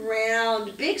and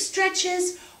round. Big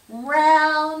stretches,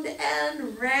 round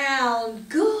and round.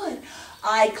 Good.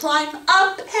 I climb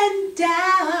up and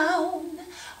down.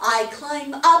 I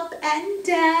climb up and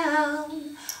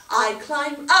down. I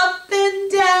climb up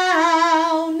and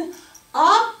down.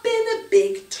 Up in a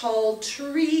big tall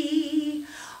tree.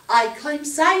 I climb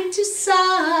side to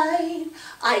side.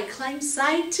 I climb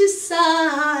side to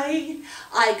side.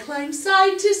 I climb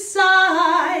side to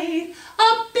side.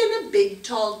 Up in a big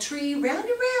tall tree, round and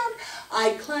round.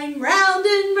 I climb round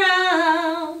and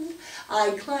round.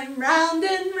 I climb round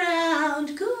and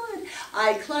round. Good.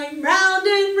 I climb round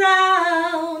and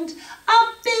round.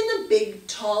 Up in a big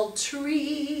tall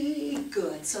tree.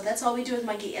 Good. So that's all we do with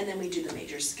monkey, and then we do the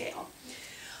major scale.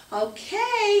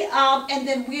 Okay, and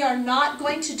then we are not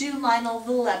going to do Lionel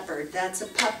the Leopard. That's a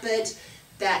puppet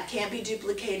that can't be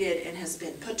duplicated and has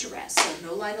been put to rest. So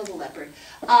no Lionel the Leopard.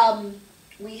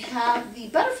 We have the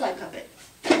butterfly puppet.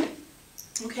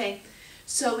 Okay,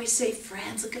 so we say,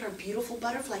 friends, look at our beautiful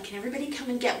butterfly. Can everybody come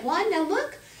and get one? Now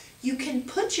look, you can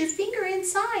put your finger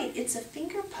inside. It's a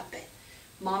finger puppet.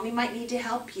 Mommy might need to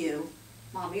help you,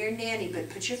 Mommy or Nanny, but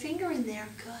put your finger in there.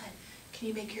 Good. Can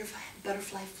you make your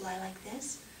butterfly fly like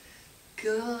this?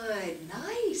 Good,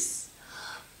 nice.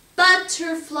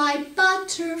 Butterfly,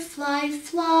 butterfly,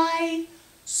 fly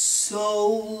so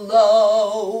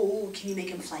low. Can you make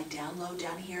him fly down low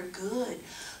down here? Good.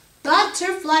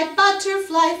 Butterfly,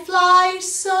 butterfly, fly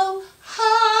so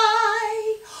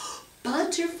high.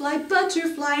 Butterfly,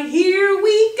 butterfly, here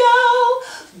we go.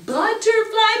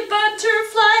 Butterfly,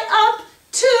 butterfly, up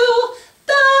to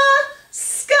the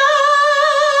sky.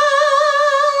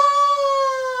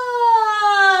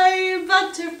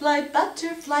 Butterfly,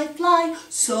 butterfly, fly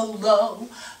so low.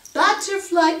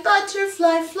 Butterfly,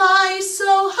 butterfly, fly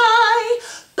so high.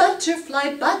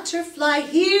 Butterfly, butterfly,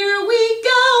 here we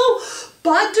go.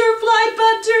 Butterfly,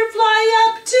 butterfly,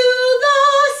 up to the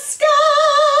sky.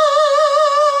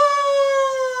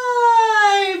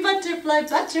 Butterfly,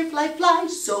 butterfly, fly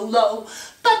so low.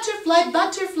 Butterfly,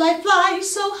 butterfly, fly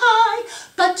so high.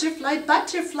 Butterfly,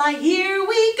 butterfly, here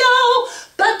we go.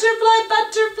 Butterfly,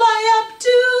 butterfly, up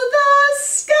to the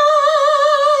sky.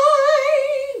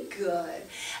 Good.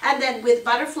 And then with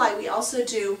butterfly, we also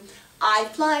do I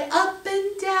fly up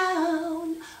and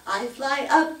down. I fly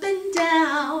up and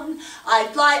down. I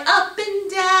fly up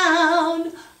and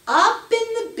down. Up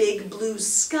in the big blue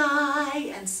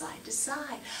sky and side to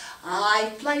side.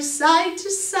 I fly side to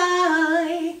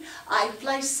side. I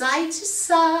fly side to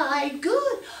side.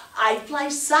 Good. I fly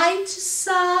side to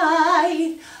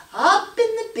side. Up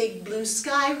in the big blue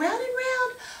sky, round and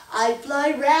round. I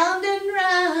fly round and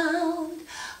round.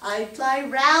 I fly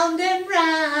round and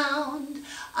round.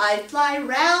 I fly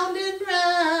round and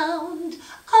round.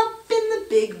 Up in the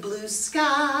big blue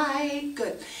sky.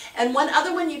 Good. And one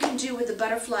other one you can do with the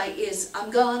butterfly is I'm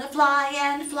gonna fly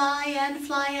and fly and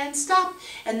fly and stop.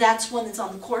 And that's one that's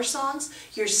on the core songs.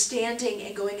 You're standing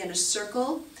and going in a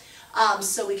circle.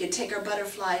 So we can take our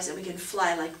butterflies and we can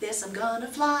fly like this. I'm gonna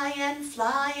fly and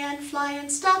fly and fly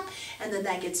and stop. And then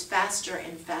that gets faster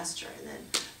and faster. And then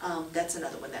that's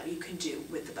another one that you can do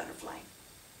with the butterfly.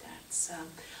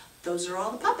 Those are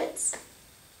all the puppets.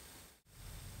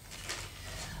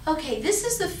 Okay, this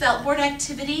is the felt board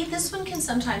activity. This one can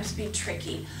sometimes be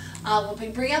tricky. When we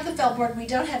bring out the felt board, we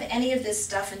don't have any of this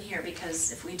stuff in here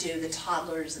because if we do, the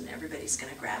toddlers and everybody's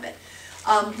going to grab it.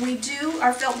 We do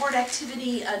our felt board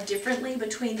activity differently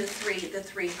between the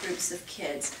three groups of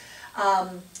kids.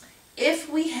 If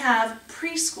we have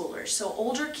preschoolers, so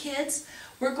older kids,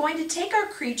 we're going to take our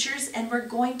creatures and we're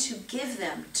going to give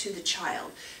them to the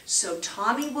child. So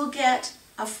Tommy will get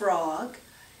a frog,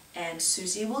 and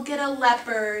Susie will get a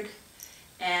leopard,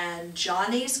 and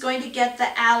Johnny's going to get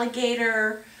the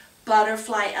alligator,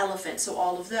 butterfly, elephant, so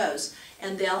all of those.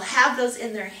 And they'll have those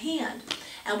in their hand.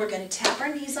 And we're going to tap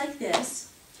our knees like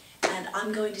this, and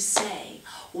I'm going to say,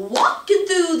 walking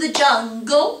through the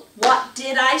jungle, what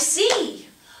did I see?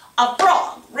 A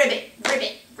frog, ribbit,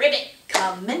 ribbit, ribbit,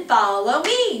 come and follow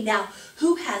me. Now,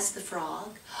 who has the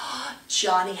frog?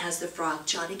 Johnny has the frog.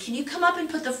 Johnny, can you come up and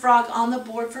put the frog on the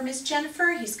board for Miss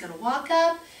Jennifer? He's going to walk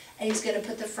up and he's going to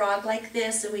put the frog like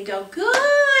this, and we go,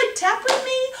 good, tap with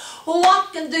me.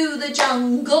 Walking through the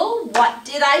jungle, what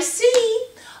did I see?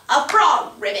 A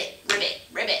frog, ribbit, ribbit,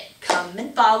 ribbit, come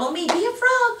and follow me. Be a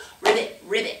frog, ribbit,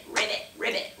 ribbit, ribbit,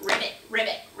 ribbit, ribbit,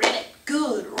 ribbit, ribbit,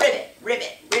 good, ribbit,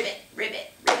 ribbit, ribbit,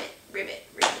 ribbit, ribbit, ribbit,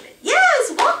 ribbit.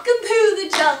 Yes, walking through the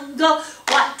jungle,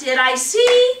 what did I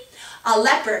see? A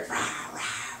leopard, rah,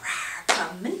 rah, rah,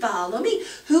 come and follow me.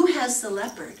 Who has the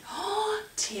leopard? Oh,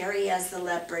 Terry has the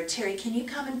leopard. Terry, can you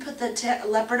come and put the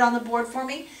leopard on the board for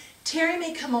me? Terry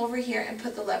may come over here and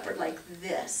put the leopard like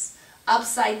this,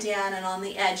 upside down and on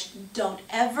the edge. Don't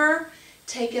ever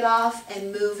take it off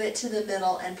and move it to the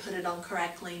middle and put it on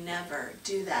correctly. Never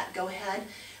do that. Go ahead.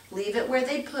 Leave it where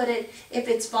they put it. If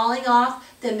it's falling off,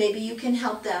 then maybe you can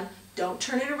help them. Don't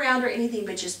turn it around or anything,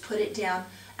 but just put it down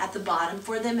at the bottom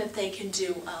for them if they can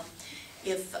do,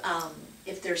 if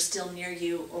they're still near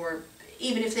you, or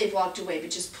even if they've walked away,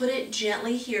 but just put it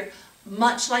gently here,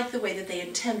 much like the way that they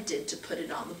attempted to put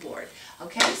it on the board.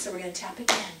 Okay, so we're going to tap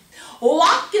again.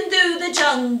 Walking through the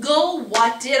jungle,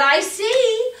 what did I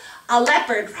see? A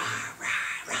leopard, rah,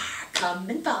 rah, rah, come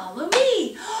and follow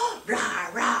me. Rah,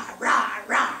 rah, rah,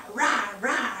 rah, rah,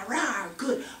 rah, rah,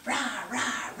 good. Rah,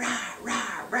 rah, rah,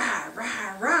 rah, rah,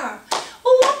 rah, rah.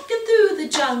 Walking through the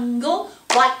jungle,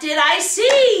 what did I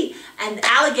see? An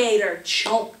alligator,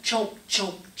 chomp, chomp,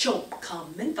 chomp, chomp,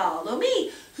 come and follow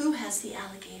me. Who has the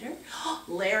alligator?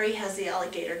 Larry has the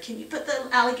alligator. Can you put the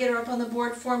alligator up on the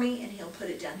board for me? And he'll put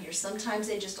it down here. Sometimes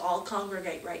they just all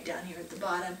congregate right down here at the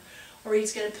bottom. Or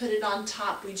he's going to put it on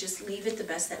top. We just leave it the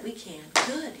best that we can.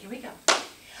 Good. Here we go.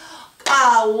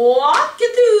 Walking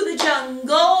through the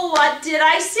jungle, what did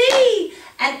I see?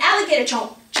 An alligator,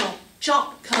 chomp, chomp,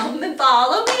 chomp, come and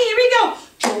follow me. Here we go.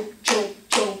 Chomp, chomp,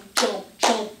 chomp, chomp,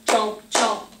 chomp, chomp,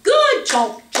 chomp. Good.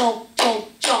 Chomp, chomp, chomp,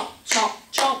 chomp, chomp,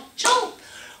 chomp, chomp.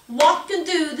 Walking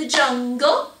through the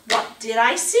jungle, what did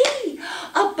I see?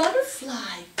 A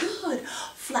butterfly. Good.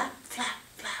 Flap, flap,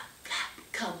 flap, flap.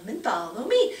 Come and follow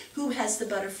me. Who has the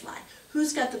butterfly?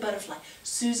 Who's got the butterfly?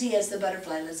 Susie has the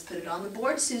butterfly. Let's put it on the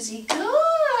board, Susie.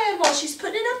 Good. While she's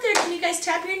putting it up there, can you guys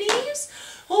tap your knees?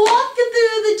 Walking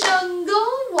through the jungle,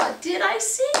 what did I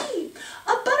see?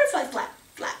 A butterfly. Flap,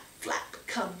 flap, flap.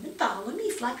 Come and follow me.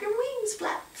 Flap your wings.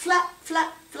 Flap, flap,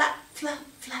 flap, flap, flap,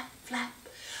 flap, flap.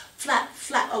 Flap,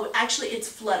 flap. Oh, actually, it's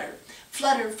flutter.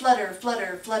 Flutter, flutter,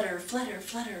 flutter, flutter, flutter,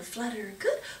 flutter, flutter.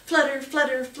 Good. Flutter,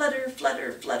 flutter, flutter,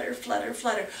 flutter, flutter, flutter,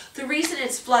 flutter. The reason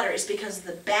it's flutter is because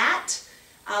the bat,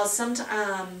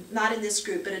 not in this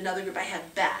group, but another group, I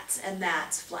have bats, and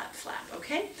that's flap, flap,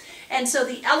 okay? And so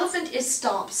the elephant is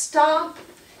stomp, stomp,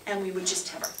 and we would just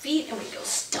have our feet, and we go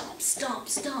stomp, stomp,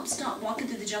 stomp, stomp, walking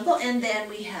through the jungle, and then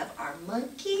we have our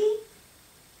monkey.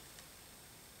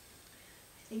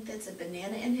 I think that's a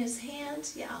banana in his hand.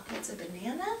 Yeah, that's a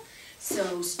banana.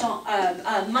 So stomp,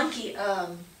 monkey,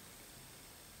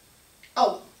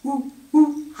 oh, whoo,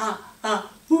 whoo, ha, ha,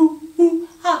 whoo, whoo,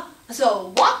 ha.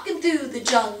 So walking through the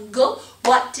jungle,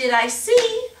 what did I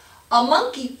see? A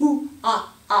monkey, whoo,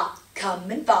 ah, ah, come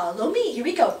and follow me. Here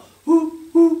we go. Whoo,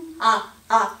 whoo, ah,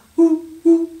 ah, whoo,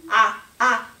 whoo, ah,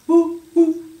 ah, whoo,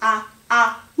 whoo, ah,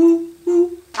 ah, whoo,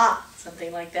 whoo, ah.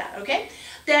 Something like that, okay?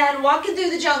 Then walking through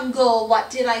the jungle,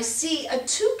 what did I see? A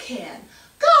toucan.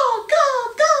 Caw,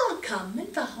 caw, caw, come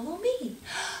and follow me.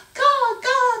 Caw,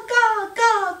 caw, caw,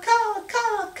 caw, caw,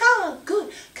 caw, caw,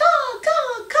 good. Caw,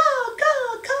 caw, caw,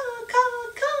 caw, caw,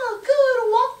 caw, caw, good.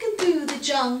 Walking through the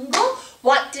jungle,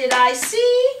 what did I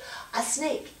see? A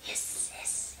snake. Hiss,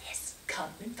 hiss, hiss, come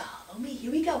and follow me.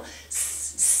 Here we go.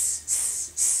 Sss,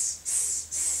 sss, sss,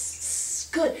 sss,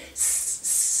 sss, good.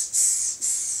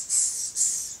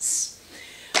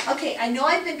 Okay, I know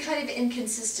I've been kind of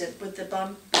inconsistent with the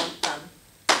bum, bum, bum.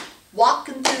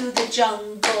 walking through the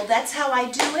jungle. That's how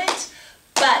I do it.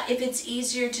 But if it's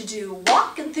easier to do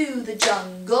walking through the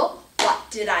jungle, what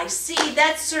did I see?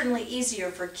 That's certainly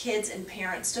easier for kids and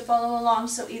parents to follow along,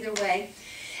 so either way.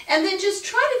 And then just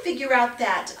try to figure out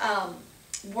that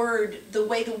word, the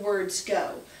way the words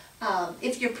go.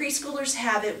 If your preschoolers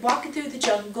have it, walking through the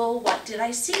jungle, what did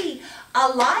I see? A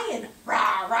lion,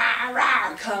 rah, rah,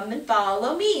 rah, come and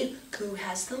follow me. Who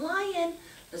has the lion?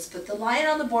 Let's put the lion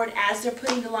on the board. As they're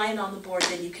putting the lion on the board,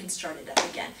 then you can start it up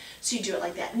again. So you do it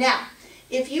like that. Now,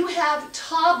 if you have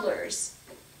toddlers,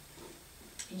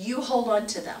 you hold on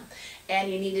to them.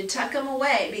 And you need to tuck them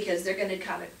away because they're going to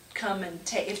kind of come and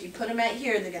take, if you put them out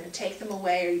here, they're going to take them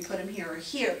away, or you put them here or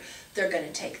here, they're going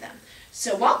to take them.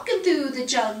 So walking through the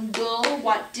jungle,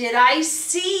 what did I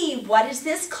see? What is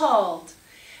this called?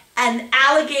 An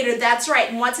alligator, that's right.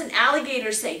 And what's an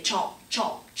alligator say? Chomp,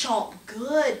 chomp, chomp.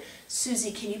 Good.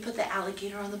 Susie, can you put the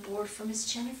alligator on the board for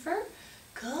Miss Jennifer?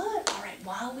 Good. All right,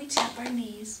 while we tap our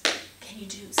knees, can you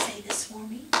say this for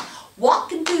me?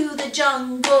 Walking through the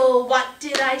jungle, what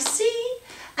did I see?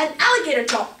 An alligator,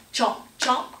 chomp, chomp,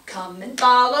 chomp. Come and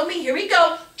follow me. Here we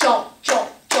go. Chomp, chomp,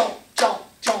 chomp, chomp,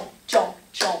 chomp, chomp,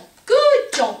 chomp.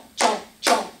 Good. Chomp, chomp,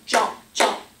 chomp, chomp,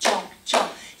 chomp, chomp,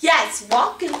 chomp. Yes,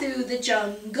 walking through the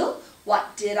jungle.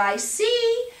 What did I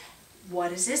see?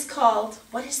 What is this called?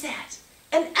 What is that?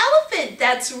 An elephant.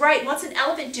 That's right. What's an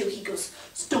elephant do? He goes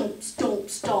stomp, stomp,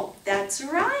 stomp. That's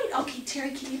right. Okay,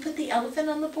 Terry, can you put the elephant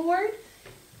on the board?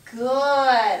 Good.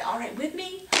 All right, with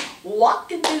me.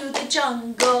 Walking through the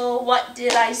jungle. What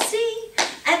did I see?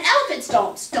 An elephant.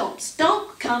 Stomp, stomp,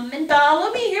 stomp. Come and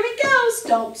follow me. Here we go.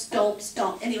 Stomp, stomp,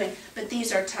 stomp. Anyway, but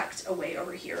these are tucked away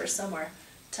over here or somewhere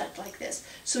tucked like this.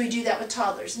 So we do that with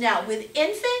toddlers. Now, with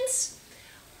infants,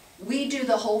 we do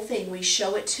the whole thing. We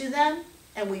show it to them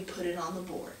and we put it on the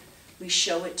board. We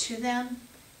show it to them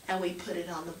and we put it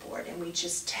on the board. And we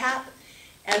just tap,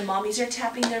 and mommies are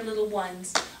tapping their little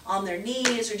ones on their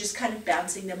knees or just kind of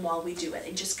bouncing them while we do it.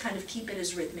 And just kind of keep it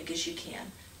as rhythmic as you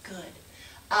can.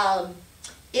 Good.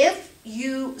 If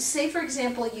you, say for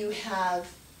example, you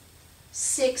have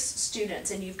 6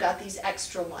 students and you've got these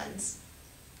extra ones,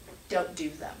 don't do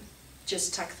them.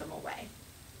 Just tuck them away.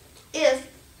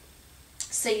 If,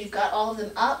 say you've got all of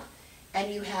them up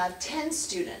and you have 10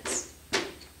 students,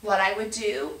 what I would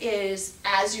do is,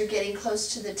 as you're getting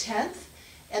close to the 10th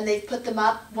and they've put them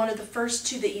up, one of the first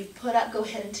 2 that you've put up, go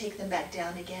ahead and take them back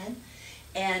down again.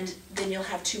 And then you'll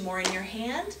have 2 more in your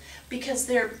hand, because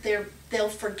they'll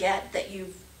forget that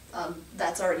you've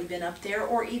that's already been up there,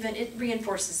 or even it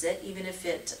reinforces it, even if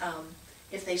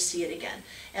if they see it again.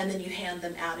 And then you hand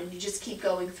them out, and you just keep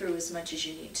going through as much as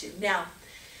you need to. Now,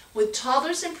 with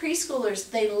toddlers and preschoolers,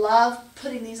 they love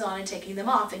putting these on and taking them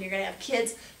off, and you're going to have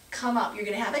kids come up. You're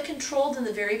going to have it controlled in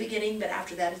the very beginning, but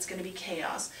after that it's going to be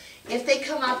chaos. If they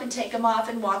come up and take them off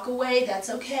and walk away, that's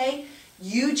okay.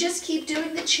 You just keep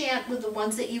doing the chant with the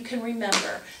ones that you can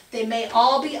remember. They may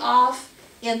all be off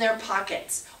in their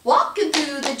pockets. Walking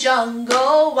through the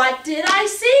jungle, what did I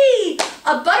see?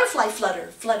 A butterfly, flutter,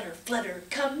 flutter, flutter,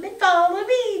 come and follow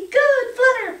me. Good,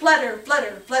 flutter, flutter,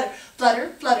 flutter, flutter, flutter,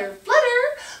 flutter, flutter,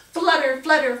 flutter,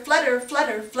 flutter, flutter,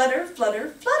 flutter, flutter, flutter,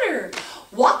 flutter.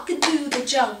 Walking through the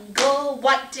jungle,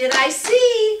 what did I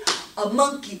see? A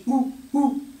monkey, ooh,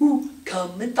 ooh, ooh,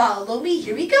 come and follow me.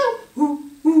 Here we go.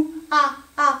 Ooh, ooh, ah,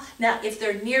 ah. Now, if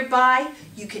they're nearby,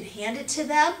 you can hand it to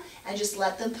them and just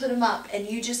let them put them up. And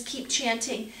you just keep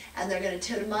chanting, and they're going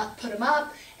to put them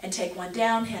up, and take one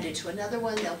down, hand it to another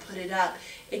one, they'll put it up.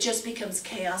 It just becomes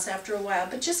chaos after a while,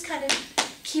 but just kind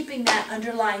of keeping that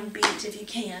underlying beat if you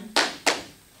can.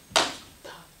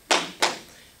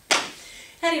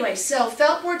 Anyway, so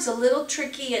felt board's a little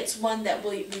tricky. It's one that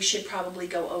we should probably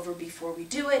go over before we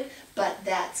do it, but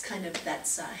that's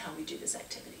how we do this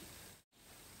activity.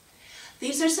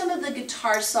 These are some of the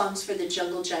guitar songs for the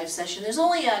Jungle Jive session. There's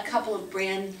only a couple of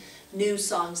brand new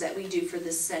songs that we do for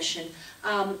this session.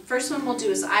 First one we'll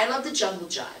do is I Love the Jungle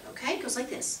Jive, okay? It goes like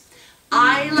this.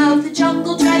 I love the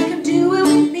jungle jive, come do it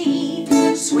with me.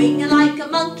 Swinging like a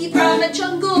monkey from a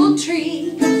jungle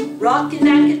tree. Rocking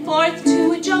back and forth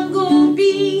to a jungle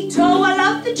beat. Oh, I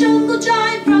love the jungle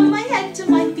jive from my head to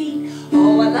my feet.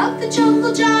 Oh, I love the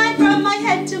jungle jive from my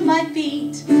head to my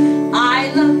feet.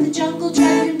 I love the jungle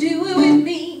jive, come do it with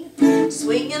me.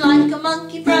 Swinging like a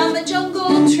monkey from a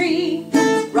jungle tree.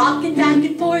 Rocking back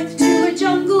and forth to a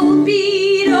jungle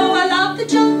beat. Oh, I love the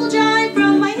jungle jive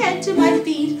from my head to my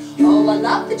feet. Oh, I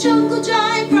love the jungle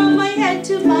jive from my head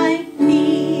to my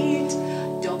feet.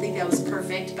 Don't think that was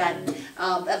perfect, but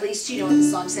at least you know what the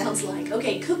song sounds like.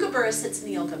 Okay, Kookaburra sits in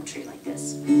the old gum tree like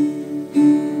this.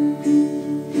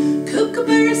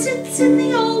 Kookaburra sits in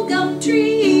the old gum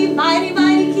tree. mighty,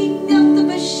 mighty king of the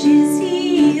bushes.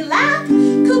 He laughed,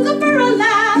 kookaburra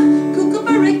laugh,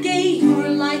 kookaburra gay your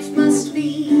life must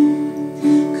be.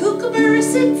 Kookaburra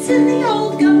sits in the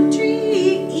old gum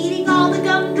tree, eating all the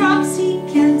gumdrops he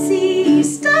can see.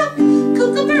 Stop,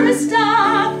 kookaburra,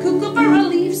 stop, kookaburra,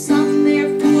 leave some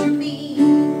there for me.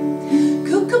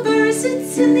 Kookaburra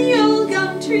sits in the old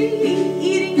gum tree,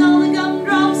 eating all the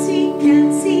gumdrops he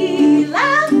can see.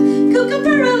 Laugh,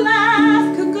 kookaburra,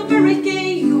 laugh, kookaburra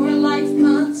gay your life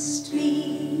must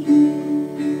be.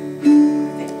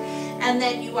 Perfect. And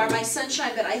then You Are My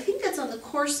Sunshine, but I think that's on the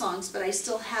core songs, but I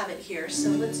still have it here. So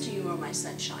let's do You Are My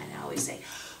Sunshine. I always say,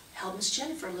 help Miss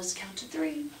Jennifer, let's count to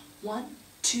 3. 1,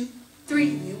 2, 3.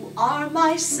 You are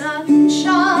my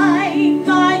sunshine,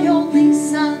 my only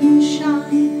sun.